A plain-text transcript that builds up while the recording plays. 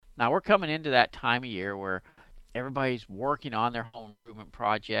Now we're coming into that time of year where everybody's working on their home improvement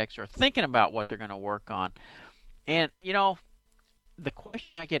projects or thinking about what they're going to work on. And the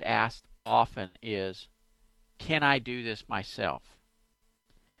question I get asked often is, can I do this myself?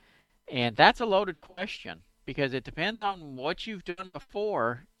 And that's a loaded question because it depends on what you've done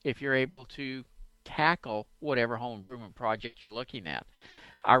before if you're able to tackle whatever home improvement project you're looking at.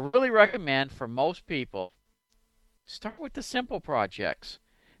 I really recommend for most people start with the simple projects.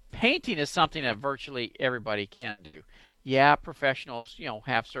 Painting is something that virtually everybody can do. Yeah, professionals,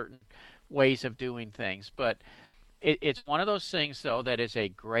 have certain ways of doing things, but it's one of those things though that is a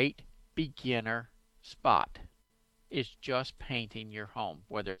great beginner spot. Is just painting your home,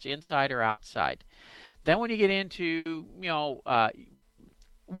 whether it's inside or outside. Then when you get into,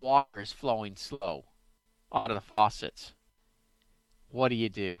 water is flowing slow out of the faucets, what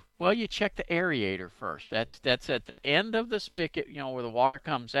do? Well, you check the aerator first. That's at the end of the spigot, where the water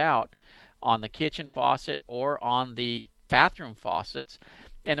comes out on the kitchen faucet or on the bathroom faucets.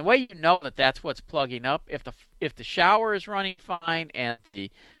 And the way you know that that's what's plugging up, if the shower is running fine and the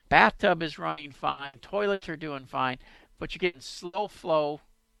bathtub is running fine, toilets are doing fine, but you're getting slow flow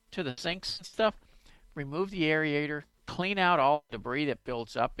to the sinks and stuff, remove the aerator, clean out all the debris that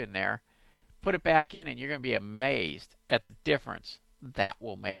builds up in there, put it back in, and you're going to be amazed at the difference that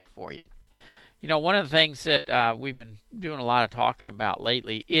will make for you. One of the things that we've been doing a lot of talking about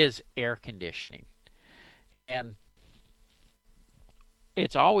lately is air conditioning. And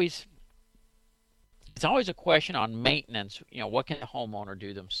it's always it's always a question on maintenance. What can the homeowner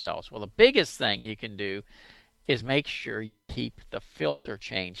do themselves? Well, the biggest thing you can do is make sure you keep the filter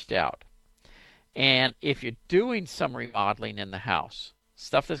changed out. And if you're doing some remodeling in the house,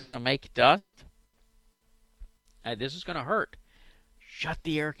 stuff that's going to make dust, this is going to hurt. Shut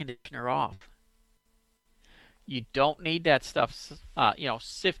the air conditioner off. You don't need that stuff,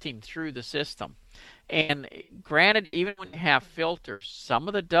 sifting through the system. And granted, even when you have filters, some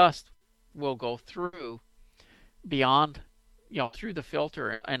of the dust will go through beyond, through the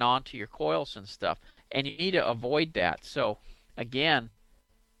filter and onto your coils and stuff. And you need to avoid that. So, again,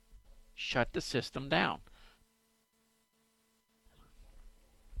 shut the system down.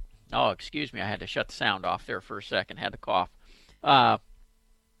 Oh, excuse me, I had to shut the sound off there for a second. Had to cough. Uh,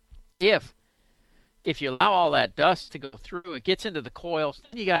 if if you allow all that dust to go through, it gets into the coils.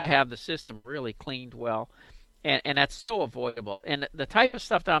 Then you got to have the system really cleaned well, and that's so avoidable. And the type of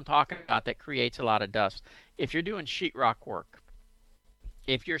stuff that I'm talking about that creates a lot of dust, if you're doing sheetrock work,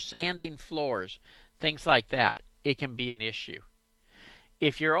 if you're sanding floors, things like that, it can be an issue.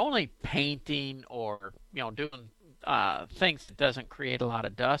 If you're only painting or doing things that doesn't create a lot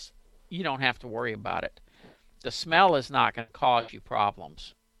of dust, you don't have to worry about it. The smell is not going to cause you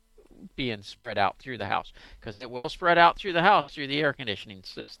problems being spread out through the house because it will spread out through the house through the air conditioning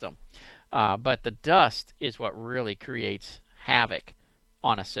system. But the dust is what really creates havoc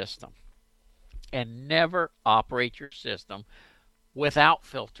on a system. And never operate your system without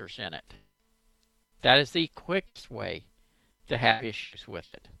filters in it. That is the quickest way to have issues with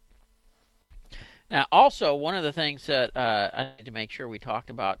it. Now, also, one of the things that I need to make sure we talked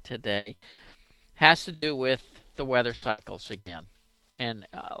about today has to do with the weather cycles again. And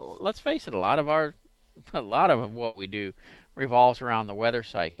let's face it, a lot of what we do revolves around the weather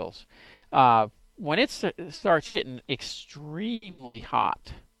cycles. When it starts getting extremely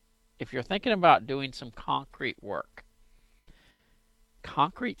hot, if you're thinking about doing some concrete work,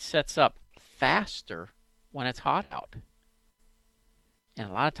 concrete sets up faster when it's hot out. And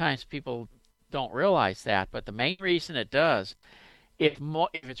a lot of times people don't realize that, but the main reason it does, if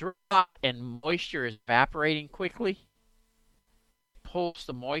it's hot and moisture is evaporating quickly, it pulls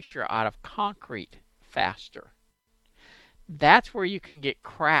the moisture out of concrete faster. That's where you can get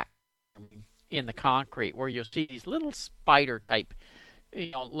cracks in the concrete, where you'll see these little spider type,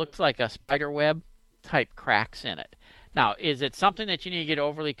 looks like a spider web type cracks in it. Now, is it something that you need to get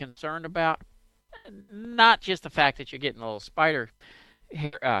overly concerned about? Not just the fact that you're getting little spider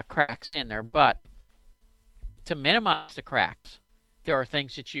cracks in there, but to minimize the cracks, there are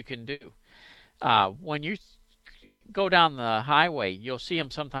things that you can do. When you go down the highway, you'll see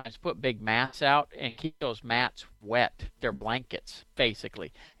them sometimes put big mats out and keep those mats wet. They're blankets,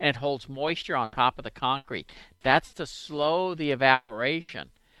 basically, and it holds moisture on top of the concrete. That's to slow the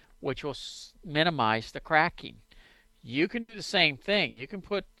evaporation, which will minimize the cracking. You can do the same thing. You can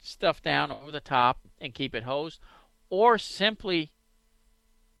put stuff down over the top and keep it hosed, or simply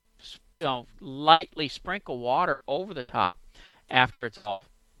lightly sprinkle water over the top after it's all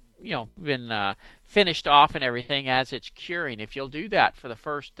been finished off and everything as it's curing. If you'll do that for the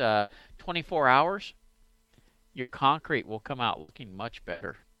first 24 hours, your concrete will come out looking much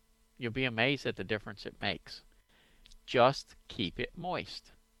better. You'll be amazed at the difference it makes. Just keep it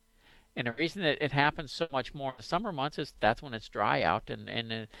moist. And the reason that it happens so much more in the summer months is that's when it's dry out, and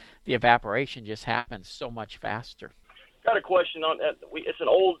the evaporation just happens so much faster. Got a question on that.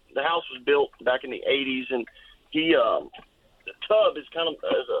 The house was built back in the 80s, and the tub is kind of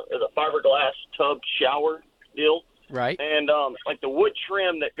as a fiberglass tub shower deal. Right. And like the wood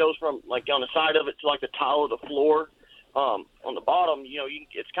trim that goes from like on the side of it to like the tile of the floor, on the bottom,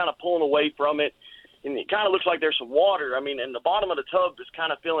 it's kind of pulling away from it, and it kind of looks like there's some water. I mean, and the bottom of the tub is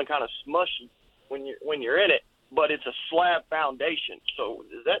kind of feeling kind of smushy when you're in it, but it's a slab foundation. So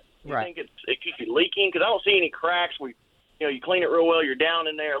is that you right. think it could be leaking? Because I don't see any cracks. You clean it real well. You're down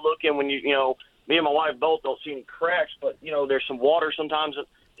in there looking when me and my wife both don't see any cracks, but there's some water sometimes that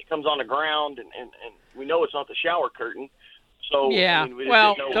it comes on the ground, and we know it's not the shower curtain. So yeah, I mean,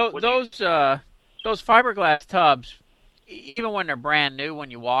 those fiberglass tubs, even when they're brand new, when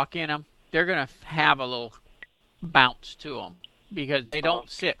you walk in them, they're gonna have a little bounce to them because they don't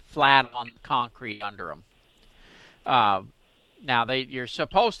sit flat on the concrete under them. Now you're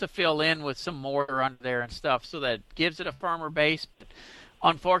supposed to fill in with some mortar under there and stuff so that it gives it a firmer base. But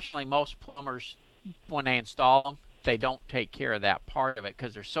unfortunately, most plumbers, when they install them, they don't take care of that part of it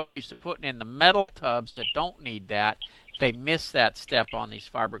because they're so used to putting in the metal tubs that don't need that. They miss that step on these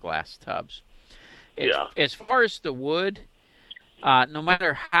fiberglass tubs. As far as the wood, no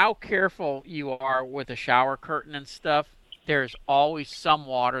matter how careful you are with a shower curtain and stuff, there's always some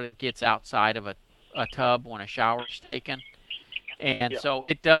water that gets outside of a tub when a shower's taken. And so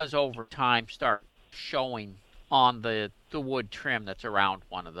it does over time start showing on the wood trim that's around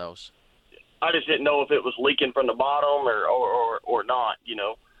one of those. I just didn't know if it was leaking from the bottom or not,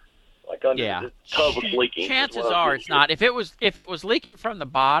 like under the tub was leaking. Chances are it's not. If it was leaking from the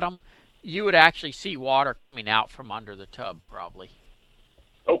bottom, you would actually see water coming out from under the tub probably.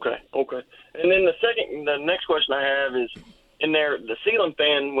 Okay. And then the next question I have is in there, the ceiling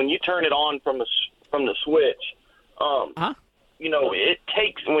fan, when you turn it on from the switch, it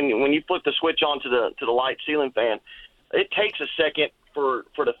takes when you flip the switch on to the light ceiling fan, it takes a second for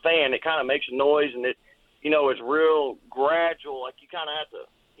the fan. It kind of makes a noise, and it's real gradual. Like you kind of have to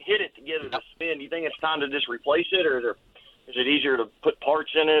hit it to get it to spin. Do you think it's time to just replace it, or is it easier to put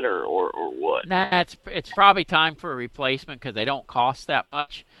parts in it, or what? It's probably time for a replacement because they don't cost that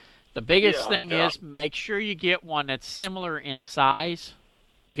much. The biggest thing is make sure you get one that's similar in size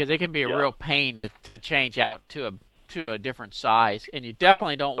because it can be a real pain to change out to a different size, and you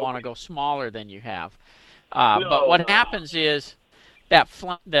definitely don't want to go smaller than you have. But what happens is that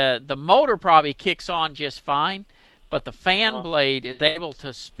the motor probably kicks on just fine, but the fan blade is able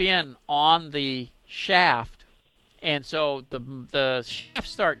to spin on the shaft, and so the shaft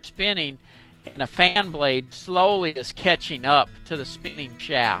starts spinning, and the fan blade slowly is catching up to the spinning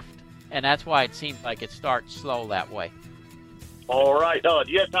shaft, and that's why it seems like it starts slow that way. All right. Do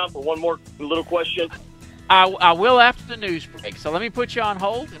you have time for one more little question? I will after the news break. So let me put you on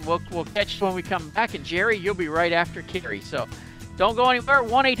hold, and we'll catch you when we come back. And Jerry, you'll be right after Carrie. So don't go anywhere.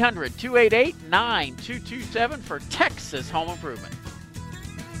 1-800-288-9227 for Texas Home Improvement.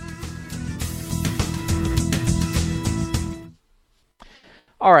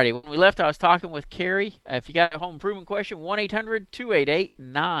 Alrighty, when we left, I was talking with Carrie. If you got a home improvement question,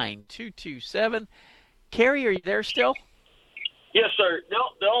 1-800-288-9227. Carrie, are you there still? Yes, sir.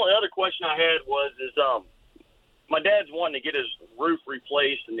 The only other question I had was my dad's wanting to get his roof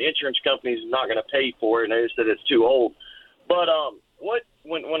replaced, and the insurance company's not going to pay for it, and they said it's too old. But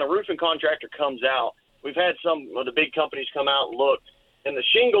when a roofing contractor comes out, we've had some of the big companies come out and look, and the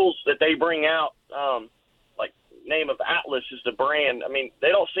shingles that they bring out, like name of Atlas is the brand. I mean, they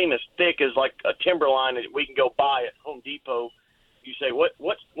don't seem as thick as like a Timberline that we can go buy at Home Depot. You say what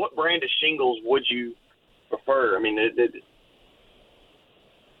brand of shingles would you prefer? I mean,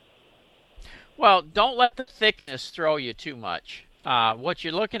 Well, don't let the thickness throw you too much. What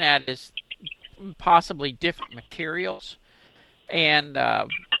you're looking at is possibly different materials, and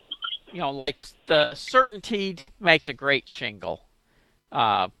like the Certainty makes a great shingle.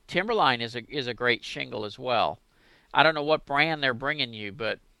 Timberline is a great shingle as well. I don't know what brand they're bringing you,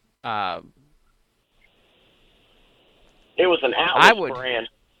 but it was an Atlas brand.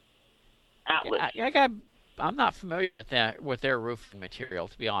 Atlas. I'm not familiar with their roofing material,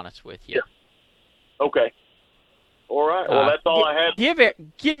 to be honest with you. Yeah. Okay. All right. Well, that's all I had.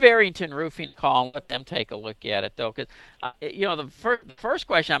 Give Arrington Roofing a call and let them take a look at it, though, because the first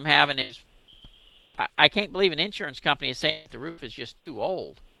question I'm having is, I can't believe an insurance company is saying the roof is just too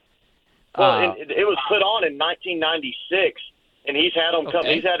old. Well, it was put on in 1996, and he's had them come.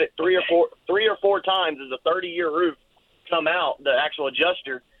 He's had it three or four times as a 30-year roof come out, the actual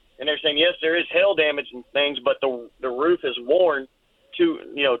adjuster, and they're saying yes, there is hail damage and things, but the roof is worn too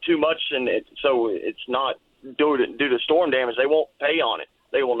much, and so it's not due to storm damage. They won't pay on it.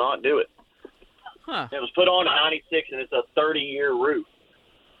 They will not do it. Huh. It was put on in '96, and it's a 30-year roof.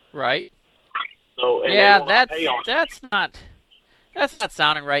 Right. So yeah, that's not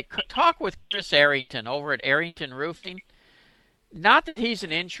sounding right. Talk with Chris Arrington over at Arrington Roofing. Not that he's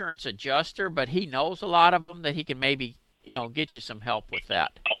an insurance adjuster, but he knows a lot of them that he can maybe get you some help with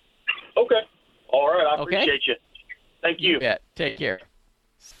that. Okay. All right. I appreciate you. Thank you. You bet. Take care.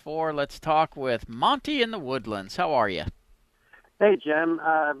 Let's talk with Monty in the Woodlands. How are you? Hey, Jim.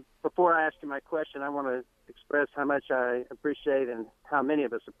 Before I ask you my question, I want to express how much I appreciate and how many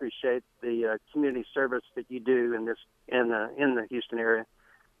of us appreciate the community service that you do in the Houston area.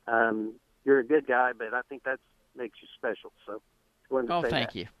 You're a good guy, but I think that makes you special. So, I wanted to say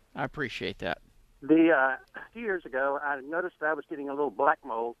thank you. I appreciate that. A few years ago, I noticed that I was getting a little black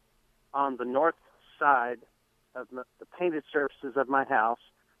mold on the north side of the painted surfaces of my house.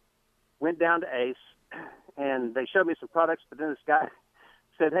 Went down to Ace, and they showed me some products, but then this guy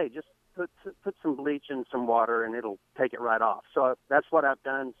said, hey, just put some bleach in some water, and it'll take it right off. So that's what I've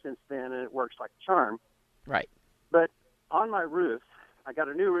done since then, and it works like a charm. Right. But on my roof, I got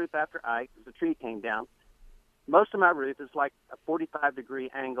a new roof after Ike because the tree came down. Most of my roof is like a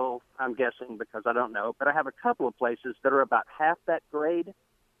 45-degree angle, I'm guessing, because I don't know. But I have a couple of places that are about half that grade,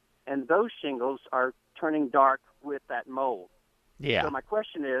 and those shingles are turning dark with that mold. Yeah. So my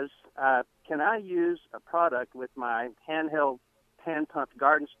question is, can I use a product with my handheld hand-pumped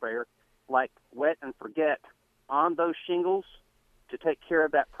garden sprayer like Wet and Forget on those shingles to take care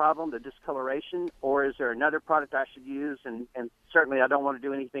of that problem, the discoloration, or is there another product I should use? And certainly I don't want to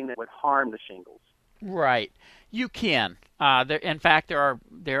do anything that would harm the shingles. Right. You can. In fact,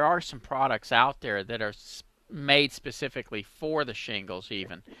 there are some products out there that are made specifically for the shingles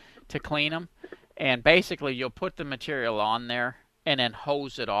even to clean them. And basically you'll put the material on there and then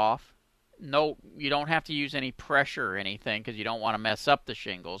hose it off. No, you don't have to use any pressure or anything because you don't want to mess up the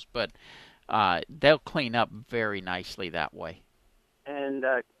shingles, but they'll clean up very nicely that way. And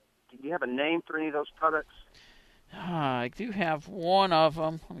do you have a name for any of those products? I do have one of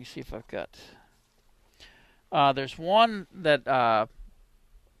them. Let me see if I've got... there's one that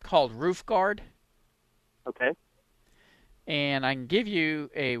called Roof Guard. Okay. And I can give you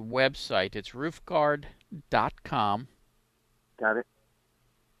a website. It's roofguard.com. Got it.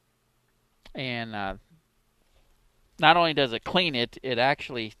 And not only does it clean it, it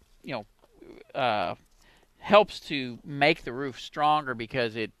actually, helps to make the roof stronger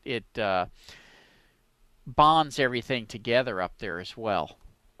because it bonds everything together up there as well.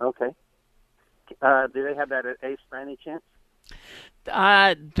 Okay. Do they have that at Ace by any chance?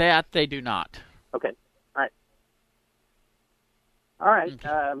 That they do not. Okay. All right. All right.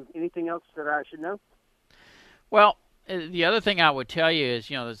 Okay. Anything else that I should know? Well, the other thing I would tell you is,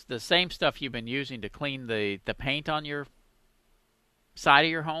 the same stuff you've been using to clean the paint on your side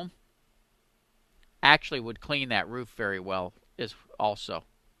of your home actually would clean that roof very well also.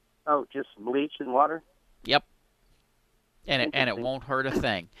 Oh, just bleach and water? Yep. And it won't hurt a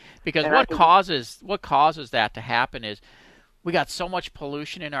thing. Because what causes that to happen is we got so much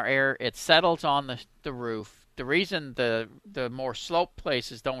pollution in our air, it settles on the roof. The reason the more sloped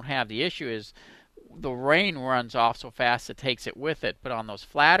places don't have the issue is the rain runs off so fast it takes it with it. But on those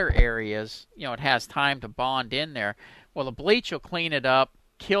flatter areas, it has time to bond in there. Well, the bleach will clean it up,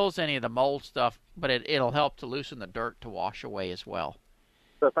 kills any of the mold stuff, but it'll help to loosen the dirt to wash away as well.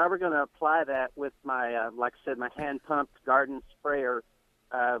 So if I were going to apply that with my, like I said, my hand-pumped garden sprayer,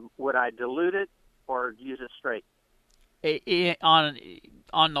 would I dilute it or use it straight?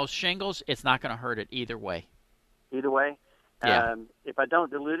 On those shingles, it's not going to hurt it either way. Either way? Yeah. If I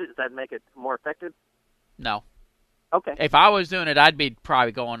don't dilute it, does that make it more effective? No. Okay. If I was doing it, I'd be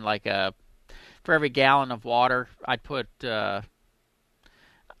probably going like for every gallon of water, I'd put, I'd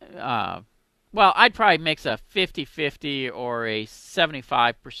probably mix a 50-50 or a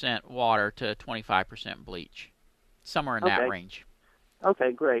 75% water to 25% bleach. Somewhere in that range.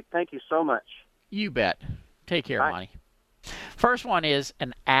 Okay, great. Thank you so much. You bet. Take care, Bye. Monty. First one is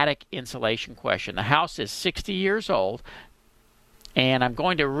an attic insulation question. The house is 60 years old, and I'm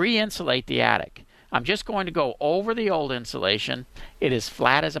going to re-insulate the attic. I'm just going to go over the old insulation. It is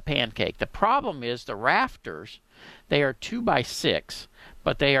flat as a pancake. The problem is the rafters, they are 2x6,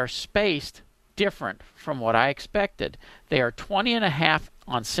 but they are spaced different from what I expected. They are 20.5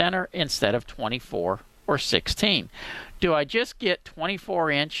 on center instead of 24 or 16. Do I just get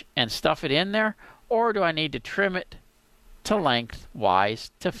 24-inch and stuff it in there, or do I need to trim it to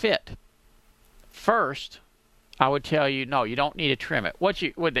lengthwise to fit? First, I would tell you, no, you don't need to trim it. What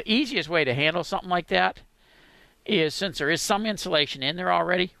the easiest way to handle something like that is, since there is some insulation in there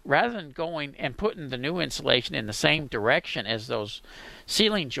already, rather than going and putting the new insulation in the same direction as those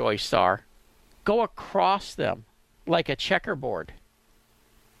ceiling joists are, go across them like a checkerboard.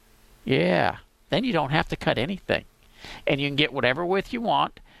 Yeah, then you don't have to cut anything. And you can get whatever width you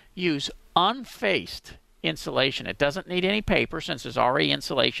want. Use unfaced insulation. It doesn't need any paper since there's already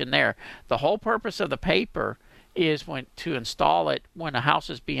insulation there. The whole purpose of the paper is to install it when a house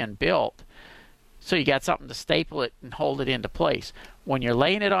is being built, so you got something to staple it and hold it into place. When you're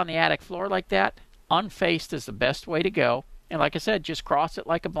laying it on the attic floor like that, unfaced is the best way to go. And like I said, just cross it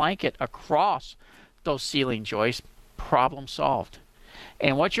like a blanket across those ceiling joists. Problem solved.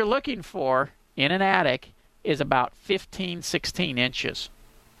 And what you're looking for in an attic is about 15, 16 inches,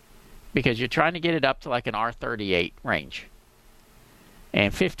 because you're trying to get it up to like an R38 range.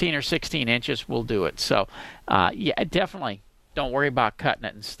 And 15 or 16 inches will do it. So, yeah, definitely don't worry about cutting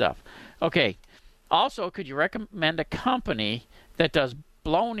it and stuff. Okay. Also, could you recommend a company that does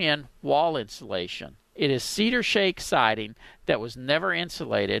blown-in wall insulation? It is cedar shake siding that was never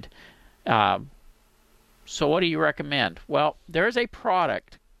insulated. So what do you recommend? Well, there is a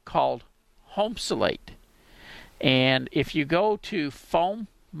product called HomeSolate. And if you go to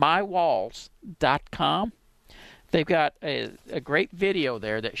foammywalls.com, they've got a great video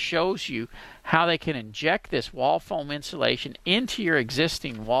there that shows you how they can inject this wall foam insulation into your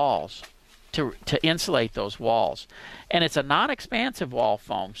existing walls to insulate those walls. And it's a non-expansive wall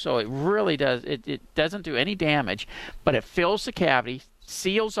foam, so it really does, it doesn't do any damage, but it fills the cavity,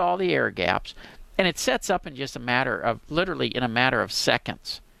 seals all the air gaps, and it sets up in just literally in a matter of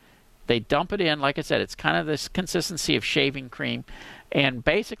seconds. They dump it in, like I said, it's kind of this consistency of shaving cream, and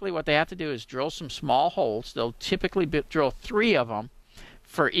basically what they have to do is drill some small holes. They'll typically drill 3 of them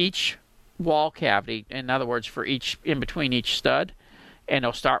for each wall cavity, in other words, for each, in between each stud. And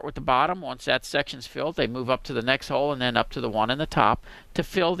they'll start with the bottom. Once that section's filled, they move up to the next hole and then up to the one in the top to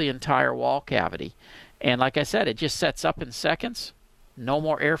fill the entire wall cavity. And like I said, it just sets up in seconds. No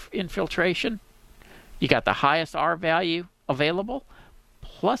more air infiltration. You got the highest R value available.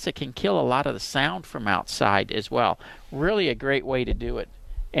 Plus, it can kill a lot of the sound from outside as well. Really a great way to do it.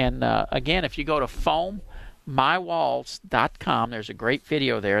 And again, if you go to foammywalls.com, there's a great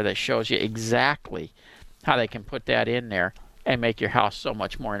video there that shows you exactly how they can put that in there and make your house so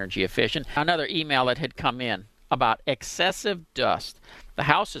much more energy efficient. Another email that had come in about excessive dust. The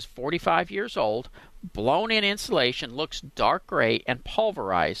house is 45 years old, blown-in insulation, looks dark gray and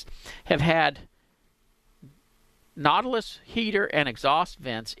pulverized, have had Nautilus heater and exhaust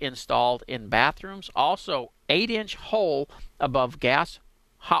vents installed in bathrooms, also 8-inch hole above gas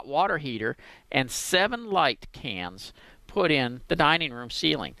hot water heater, and 7 light cans put in the dining room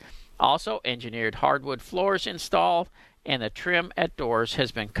ceiling. Also, engineered hardwood floors installed, and the trim at doors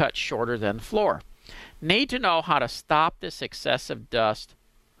has been cut shorter than the floor. Need to know how to stop this excessive dust.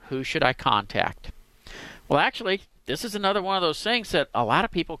 Who should I contact? Well, actually, this is another one of those things that a lot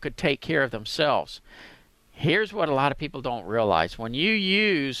of people could take care of themselves. Here's what a lot of people don't realize. When you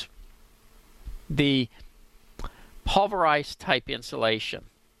use the pulverized type insulation,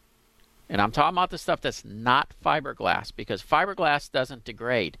 and I'm talking about the stuff that's not fiberglass, because fiberglass doesn't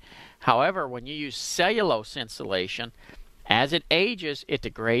degrade. However, when you use cellulose insulation, as it ages, it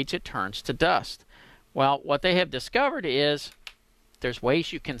degrades, it turns to dust. Well, what they have discovered is there's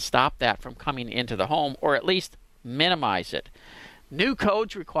ways you can stop that from coming into the home, or at least minimize it. New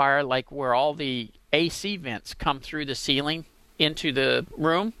codes require, like where all the AC vents come through the ceiling into the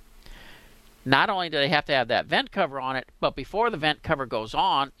room, not only do they have to have that vent cover on it, but before the vent cover goes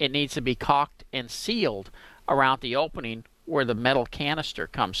on, it needs to be caulked and sealed around the opening where the metal canister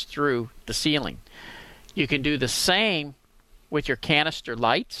comes through the ceiling. You can do the same with your canister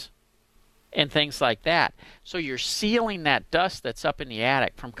lights and things like that. So you're sealing that dust that's up in the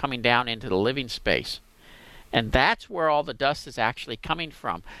attic from coming down into the living space. And that's where all the dust is actually coming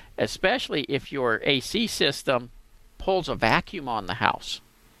from, especially if your AC system pulls a vacuum on the house.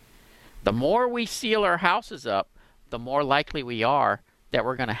 The more we seal our houses up, the more likely we are that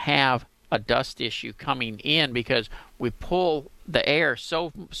we're going to have a dust issue coming in, because we pull the air,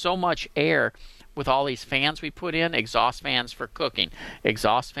 so much air with all these fans we put in, exhaust fans for cooking,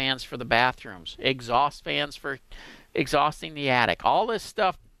 exhaust fans for the bathrooms, exhaust fans for exhausting the attic. All this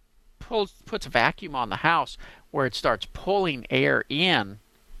stuff puts a vacuum on the house where it starts pulling air in,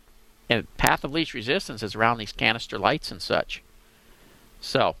 and path of least resistance is around these canister lights and such.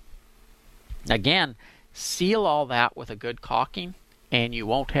 So, again, seal all that with a good caulking, and you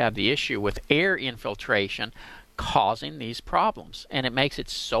won't have the issue with air infiltration causing these problems. And it makes it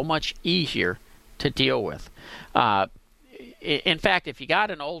so much easier to deal with. In fact, if you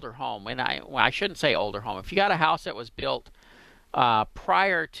got an older home, and I shouldn't say older home, if you got a house that was built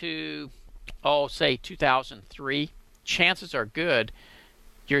prior to, say 2003, chances are good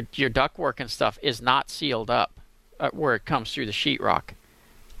your ductwork and stuff is not sealed up where it comes through the sheetrock.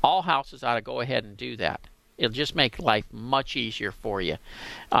 All houses ought to go ahead and do that. It'll just make life much easier for you.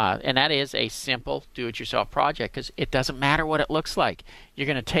 And that is a simple do-it-yourself project because it doesn't matter what it looks like. You're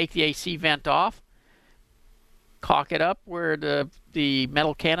going to take the AC vent off, caulk it up where the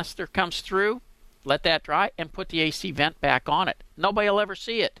metal canister comes through, let that dry, and put the AC vent back on it. Nobody will ever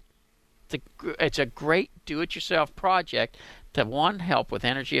see it. It's a great do-it-yourself project to, one, help with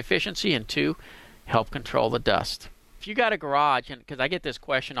energy efficiency, and two, help control the dust. If you got a garage, and because I get this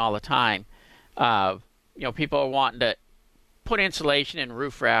question all the time, people are wanting to put insulation in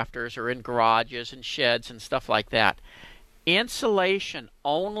roof rafters or in garages and sheds and stuff like that. Insulation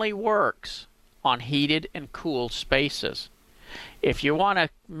only works on heated and cooled spaces. If you want to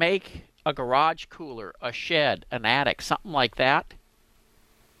make a garage cooler, a shed, an attic, something like that,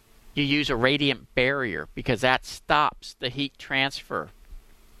 you use a radiant barrier because that stops the heat transfer.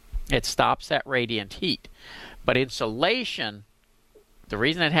 It stops that radiant heat. But insulation, the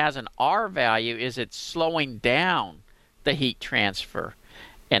reason it has an R value is it's slowing down the heat transfer.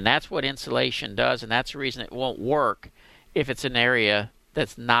 And that's what insulation does, and that's the reason it won't work if it's an area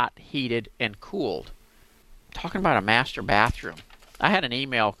that's not heated and cooled. Talking about a master bathroom. I had an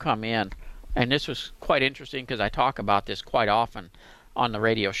email come in, and this was quite interesting because I talk about this quite often on the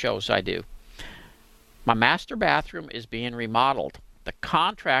radio shows I do. My master bathroom is being remodeled. The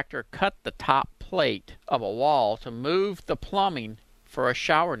contractor cut the top plate of a wall to move the plumbing for a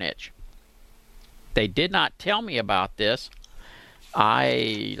shower niche. They did not tell me about this.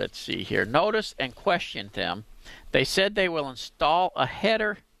 Let's see here, noticed and questioned them. They said they will install a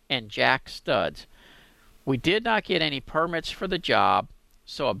header and jack studs. We did not get any permits for the job,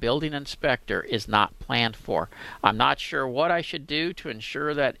 so a building inspector is not planned for. I'm not sure what I should do to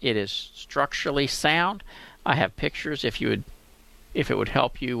ensure that it is structurally sound. I have pictures if it would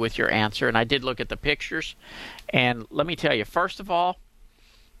help you with your answer. And I did look at the pictures. And let me tell you, first of all,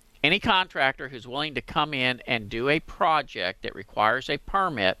 any contractor who's willing to come in and do a project that requires a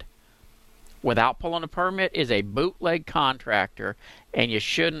permit without pulling a permit is a bootleg contractor, and you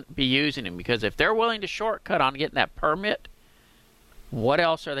shouldn't be using them, because if they're willing to shortcut on getting that permit, what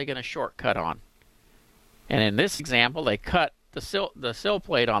else are they going to shortcut on? And in this example, they cut the sill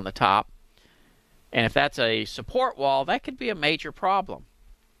plate on the top, and if that's a support wall, that could be a major problem.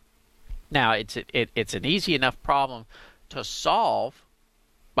 Now, it's an easy enough problem to solve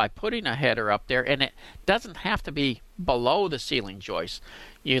by putting a header up there, and it doesn't have to be below the ceiling joist.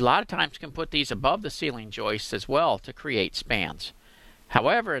 You a lot of times can put these above the ceiling joists as well to create spans.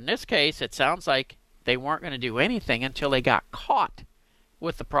 However, in this case, it sounds like they weren't going to do anything until they got caught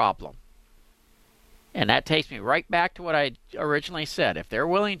with the problem. And that takes me right back to what I originally said. If they're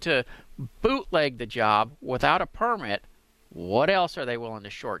willing to bootleg the job without a permit, what else are they willing to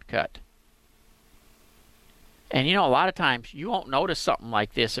shortcut? And a lot of times you won't notice something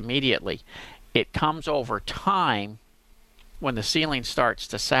like this immediately. It comes over time when the ceiling starts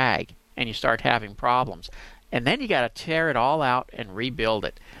to sag and you start having problems. And then you got to tear it all out and rebuild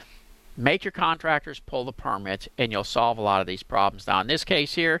it. Make your contractors pull the permits, and you'll solve a lot of these problems. Now, in this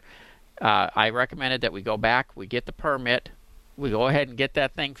case here, I recommended that we go back, we get the permit, we go ahead and get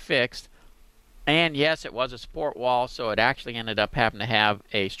that thing fixed. And yes, it was a support wall, so it actually ended up having to have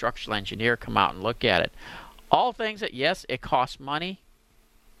a structural engineer come out and look at it. All things that, yes, it costs money,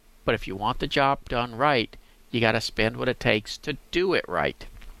 but if you want the job done right, you got to spend what it takes to do it right.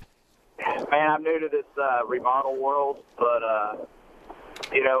 Man, I'm new to this remodel world, but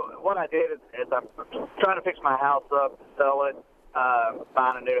what I did is I'm trying to fix my house up, sell it,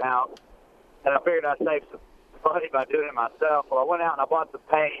 buying a new house, and I figured I'd save some money by doing it myself. Well, I went out and I bought the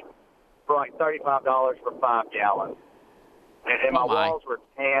paint for like $35 for 5 gallons. And my walls were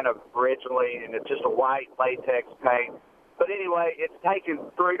tan originally, and it's just a white latex paint. But anyway, it's taken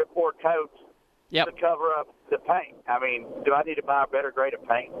 3 to 4 coats to cover up the paint. I mean, do I need to buy a better grade of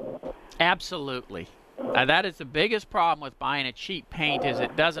paint? Absolutely. That is the biggest problem with buying a cheap paint, is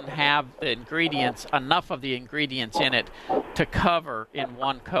it doesn't have the ingredients, enough of the ingredients in it to cover in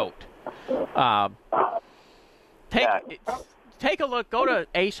one coat. Take a look, go to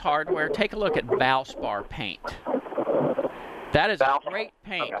Ace Hardware, take a look at Valspar paint. That is a great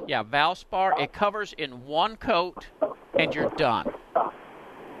paint. Okay. Yeah, Valspar. It covers in one coat, and you're done.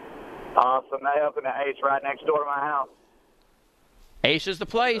 Awesome. They opened an Ace right next door to my house. Ace is the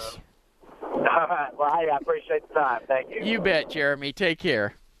place. All right. Well, hey, I appreciate the time. Thank you. You bet, Jeremy. Take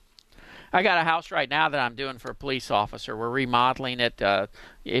care. I got a house right now that I'm doing for a police officer. We're remodeling it.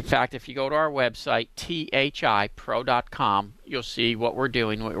 In fact, if you go to our website, thipro.com, you'll see what we're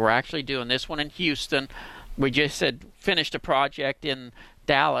doing. We're actually doing this one in Houston. We just had finished a project in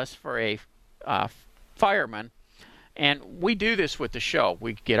Dallas for a fireman. And we do this with the show.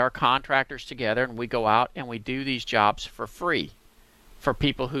 We get our contractors together and we go out and we do these jobs for free for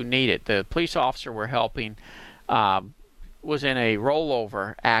people who need it. The police officer we're helping was in a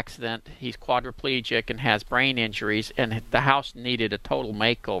rollover accident. He's quadriplegic and has brain injuries, and the house needed a total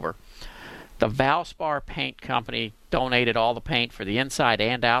makeover. The Valspar Paint Company donated all the paint for the inside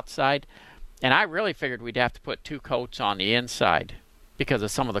and outside, and I really figured we'd have to put 2 coats on the inside because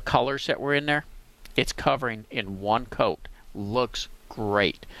of some of the colors that were in there. It's covering in 1 coat. Looks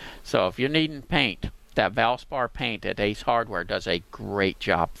great. So if you're needing paint, that Valspar paint at Ace Hardware does a great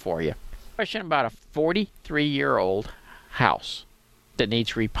job for you. Question about a 43-year-old house that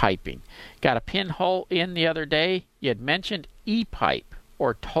needs repiping. Got a pinhole in the other day. You had mentioned E-pipe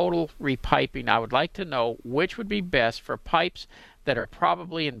or total repiping. I would like to know which would be best for pipes that are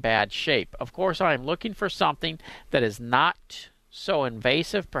probably in bad shape. Of course, I'm looking for something that is not so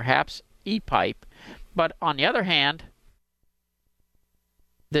invasive, perhaps E-pipe, but on the other hand,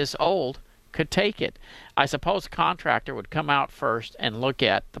 this old could take it. I suppose a contractor would come out first and look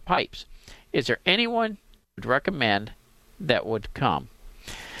at the pipes. Is there anyone you would recommend that would come?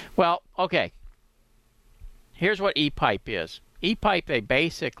 Well, okay. Here's what E-pipe is. E-pipe, they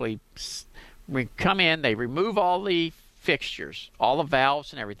basically come in, they remove all the fixtures, all the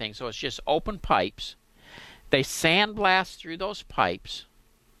valves and everything, so it's just open pipes. They sandblast through those pipes,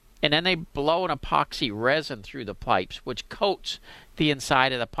 and then they blow an epoxy resin through the pipes, which coats the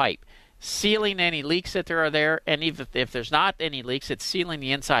inside of the pipe, sealing any leaks that there are there, and even if there's not any leaks, it's sealing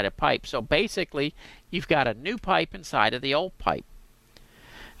the inside of pipe. So basically, you've got a new pipe inside of the old pipe.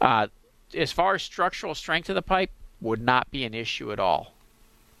 As far as structural strength of the pipe, would not be an issue at all.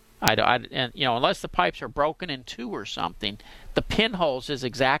 And unless the pipes are broken in 2 or something, the pinholes is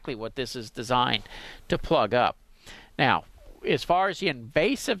exactly what this is designed to plug up. Now, as far as the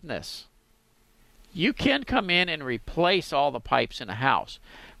invasiveness, you can come in and replace all the pipes in a house,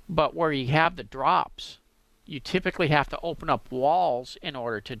 but where you have the drops, you typically have to open up walls in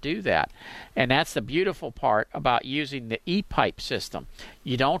order to do that. And that's the beautiful part about using the E-pipe system.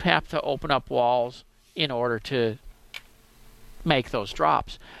 You don't have to open up walls in order to make those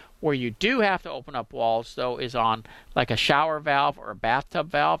drops. Where you do have to open up walls, though, is on like a shower valve or a bathtub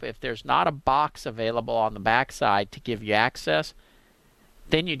valve. If there's not a box available on the backside to give you access,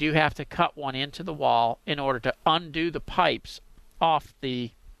 then you do have to cut one into the wall in order to undo the pipes off the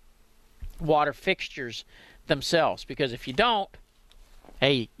water fixtures themselves. Because if you don't,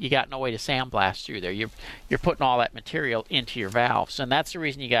 hey, you got no way to sandblast through there. You're putting all that material into your valves, and that's the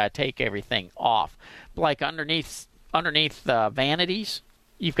reason you got to take everything off. Like underneath the vanities,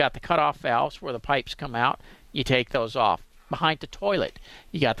 you've got the cutoff valves where the pipes come out. You take those off. Behind the toilet,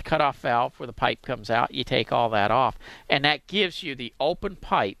 you got the cutoff valve where the pipe comes out. You take all that off, and that gives you the open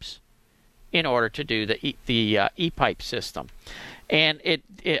pipes in order to do the E-pipe system. And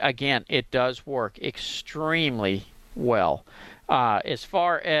it does work extremely well. As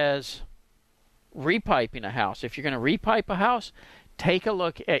far as repiping a house, if you're going to repipe a house, take a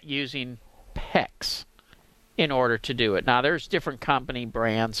look at using PEX in order to do it. Now, there's different company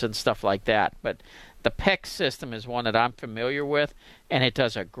brands and stuff like that, but the PEX system is one that I'm familiar with, and it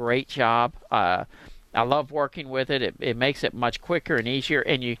does a great job. I love working with it. It makes it much quicker and easier,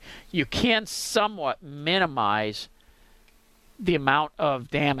 and you can somewhat minimize the amount of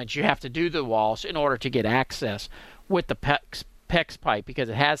damage you have to do to the walls in order to get access with the PEX pipe, because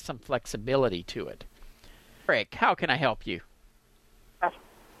it has some flexibility to it. Rick, how can I help you?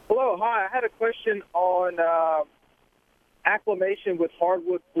 Hello, hi. I had a question on acclimation with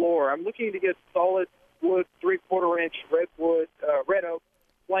hardwood floor. I'm looking to get solid wood, 3/4-inch redwood, red oak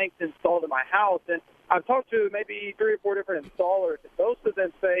planks installed in my house, and I've talked to maybe 3 or 4 different installers, and most of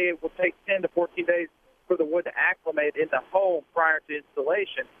them say it will take 10 to 14 days for the wood to acclimate in the home prior to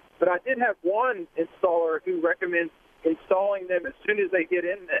installation. But I did have one installer who recommends installing them as soon as they get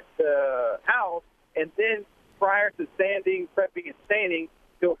in the house, and then prior to sanding, prepping, and staining,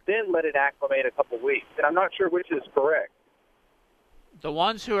 he'll then let it acclimate a couple weeks. And I'm not sure which is correct. The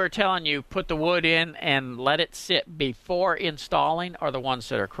ones who are telling you put the wood in and let it sit before installing are the ones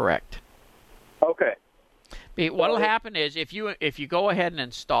that are correct. Okay. What will happen is if you go ahead and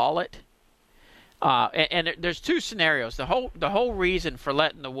install it, and there's 2 scenarios. The whole reason for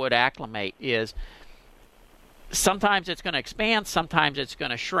letting the wood acclimate is sometimes it's going to expand, sometimes it's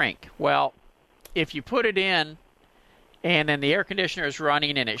going to shrink. Well, if you put it in and then the air conditioner is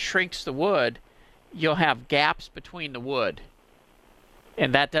running and it shrinks the wood, you'll have gaps between the wood.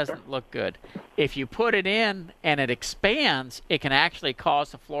 And that doesn't look good. If you put it in and it expands, it can actually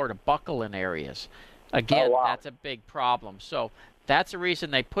cause the floor to buckle in areas. Again, that's a big problem. So that's the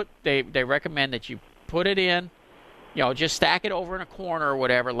reason they recommend that you put it in, just stack it over in a corner or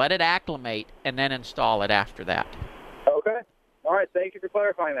whatever, let it acclimate, and then install it after that. Okay. All right. Thank you for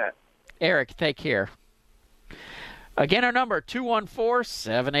clarifying that. Eric, take care. Again, our number,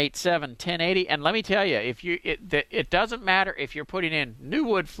 214-787-1080. And let me tell you, it doesn't matter if you're putting in new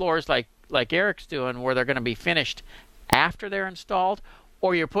wood floors like Eric's doing, where they're going to be finished after they're installed,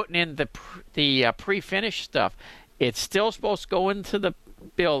 or you're putting in the pre-finished stuff. It's still supposed to go into the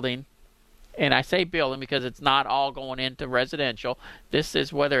building. And I say building because it's not all going into residential. This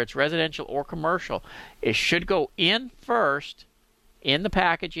is whether it's residential or commercial. It should go in first in the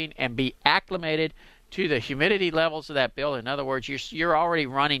packaging and be acclimated to the humidity levels of that building. In other words, you're already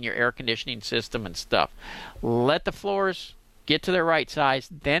running your air conditioning system and stuff. Let the floors get to their right size,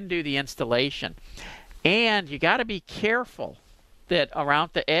 then do the installation. And you got to be careful that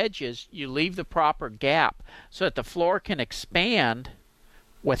around the edges you leave the proper gap so that the floor can expand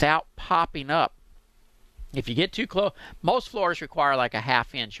without popping up. If you get too close, most floors require like a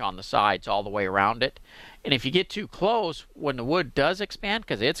 ½ inch on the sides all the way around it. And if you get too close, when the wood does expand,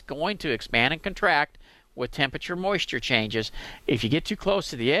 because it's going to expand and contract with temperature moisture changes, if you get too close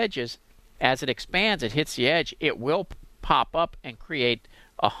to the edges, as it expands, it hits the edge, it will pop up and create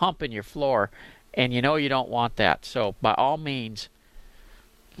a hump in your floor. And you don't want that. So by all means,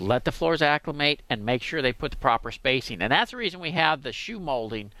 let the floors acclimate and make sure they put the proper spacing. And that's the reason we have the shoe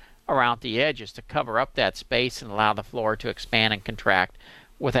molding around the edges, to cover up that space and allow the floor to expand and contract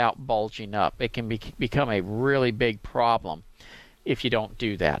without bulging up. It can become a really big problem if you don't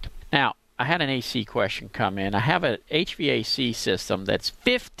do that. Now, I had an AC question come in. I have an HVAC system that's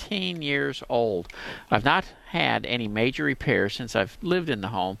 15 years old. I've not had any major repairs since I've lived in the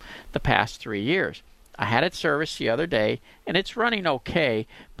home the past 3 years. I had it serviced the other day, and it's running okay,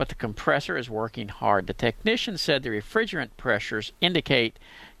 but the compressor is working hard. The technician said the refrigerant pressures indicate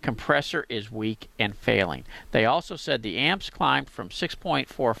compressor is weak and failing. They also said the amps climbed from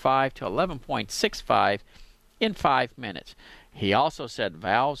 6.45 to 11.65 in 5 minutes. He also said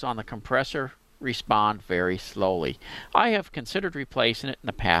valves on the compressor respond very slowly. I have considered replacing it in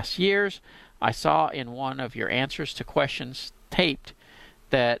the past years. I saw in one of your answers to questions taped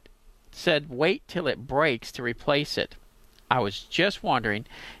that said wait till it breaks to replace it. I was just wondering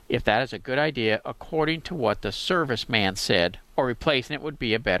if that is a good idea according to what the serviceman said, or replacing it would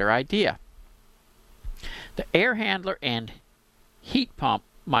be a better idea. The air handler and heat pump,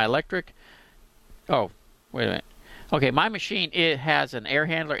 my electric... Oh, wait a minute. Okay, my machine, it has an air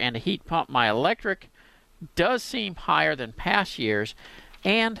handler and a heat pump. My electric does seem higher than past years,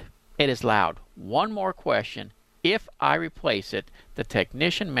 and it is loud. One more question. If I replace it, the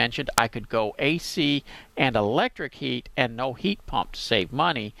technician mentioned I could go AC and electric heat and no heat pump to save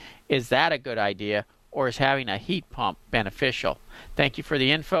money. Is that a good idea, or is having a heat pump beneficial? Thank you for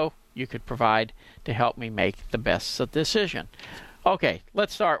the info you could provide to help me make the best decision. Okay,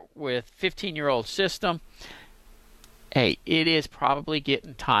 let's start with 15-year-old system. Hey, it is probably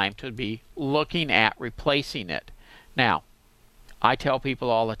getting time to be looking at replacing it. Now, I tell people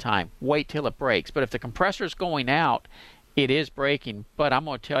all the time, wait till it breaks. But if the compressor is going out, it is breaking. But I'm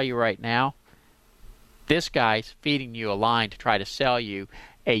going to tell you right now, this guy's feeding you a line to try to sell you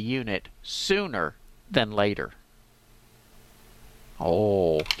a unit sooner than later.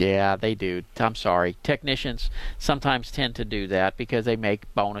 Oh, yeah, they do. I'm sorry. Technicians sometimes tend to do that because they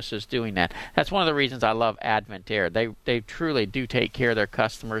make bonuses doing that. That's one of the reasons I love Advent Air. They truly do take care of their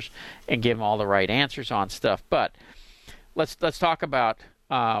customers and give them all the right answers on stuff. But let's talk about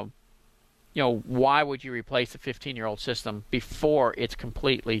why would you replace a 15-year-old system before it's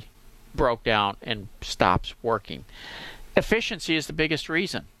completely broke down and stops working? Efficiency is the biggest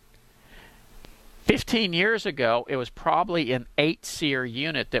reason. 15 years ago, it was probably an 8-SEER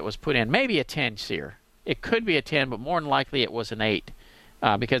unit that was put in, maybe a 10-SEER. It could be a 10, but more than likely it was an 8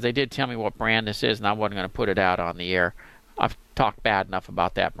 because they did tell me what brand this is, and I wasn't going to put it out on the air. I've talked bad enough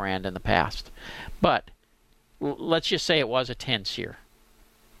about that brand in the past. But let's just say it was a 10-SEER.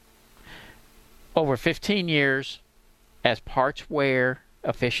 Over 15 years, as parts wear,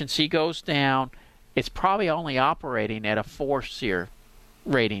 efficiency goes down, it's probably only operating at a 4-SEER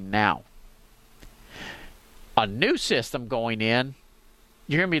rating now. A new system going in,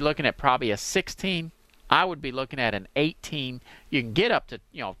 you're going to be looking at probably a 16. I would be looking at an 18. You can get up to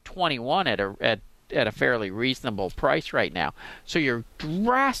 21 at at a fairly reasonable price right now. So you're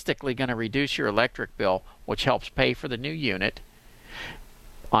drastically going to reduce your electric bill, which helps pay for the new unit.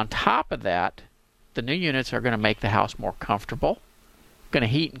 On top of that, the new units are going to make the house more comfortable, going to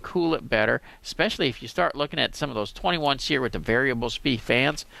heat and cool it better, especially if you start looking at some of those 21 SEER with the variable speed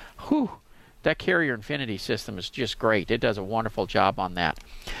fans. Whew, that Carrier Infinity system is just great. It does a wonderful job on that.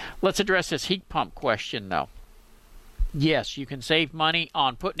 Let's address this heat pump question, though. Yes, you can save money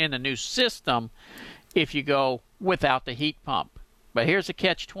on putting in the new system if you go without the heat pump. But here's a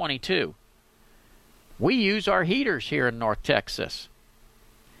catch-22. We use our heaters here in North Texas.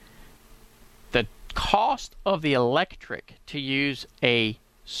 The cost of the electric to use a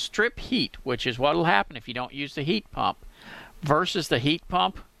strip heat, which is what will happen if you don't use the heat pump, versus the heat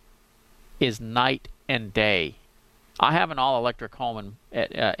pump is night and day. I have an all-electric home,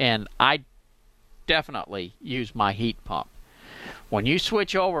 and I definitely use my heat pump. When you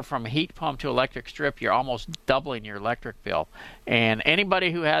switch over from a heat pump to electric strip, you're almost doubling your electric bill. And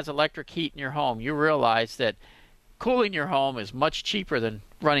anybody who has electric heat in your home, you realize that cooling your home is much cheaper than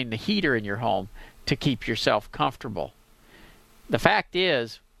running the heater in your home to keep yourself comfortable. The fact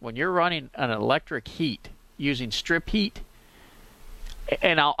is, when you're running an electric heat using strip heat,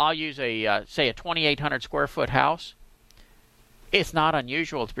 and I'll use say a 2,800 square foot house, it's not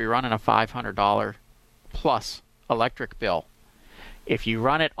unusual to be running a $500 plus electric bill. If you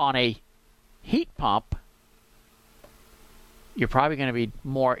run it on a heat pump, you're probably going to be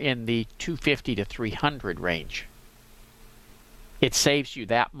more in the $250 to $300 range. It saves you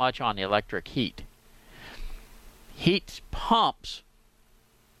that much on the electric heat. Heat pumps,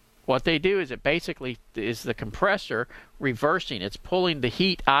 what they do is it basically is the compressor reversing. It's pulling the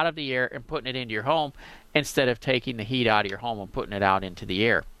heat out of the air and putting it into your home instead of taking the heat out of your home and putting it out into the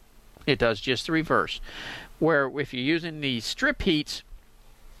air. It does just the reverse. Where if you're using the strip heats,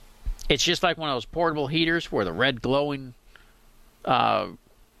 it's just like one of those portable heaters where the red glowing rod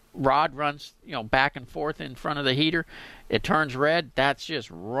runs, back and forth in front of the heater. It turns red. That's just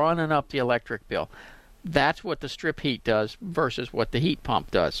running up the electric bill. That's what the strip heat does versus what the heat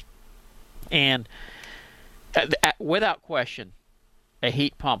pump does. And without question, a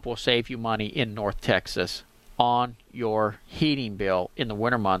heat pump will save you money in North Texas on your heating bill in the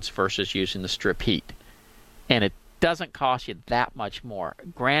winter months versus using the strip heat. And it doesn't cost you that much more.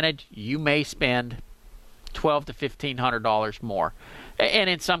 Granted, you may spend $1,200 to $1,500 more, and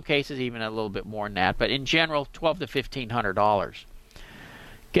in some cases even a little bit more than that. But in general, $1,200 to $1,500.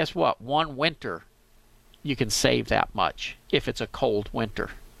 Guess what? One winter, you can save that much if it's a cold winter.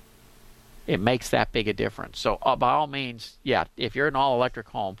 It makes that big a difference. So by all means, yeah, if you're an all-electric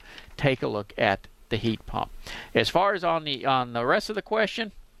home, take a look at the heat pump. As far as on the rest of the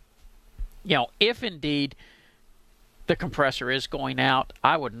question, if indeed the compressor is going out,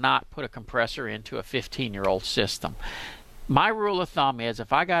 I would not put a compressor into a 15-year-old system. My rule of thumb is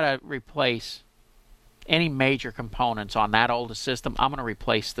if I got to replace any major components on that old system, I'm going to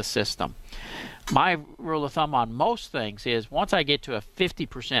replace the system. My rule of thumb on most things is once I get to a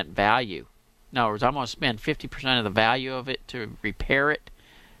 50% value, in other words, I'm going to spend 50% of the value of it to repair it,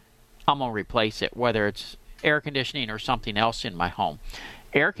 I'm going to replace it, whether it's air conditioning or something else in my home.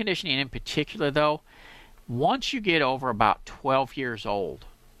 Air conditioning in particular, though, once you get over about 12 years old,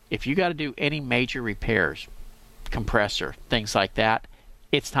 if you got to do any major repairs, compressor, things like that,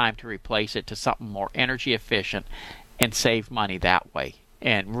 it's time to replace it to something more energy efficient and save money that way.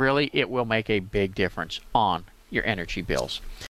 And really, it will make a big difference on your energy bills.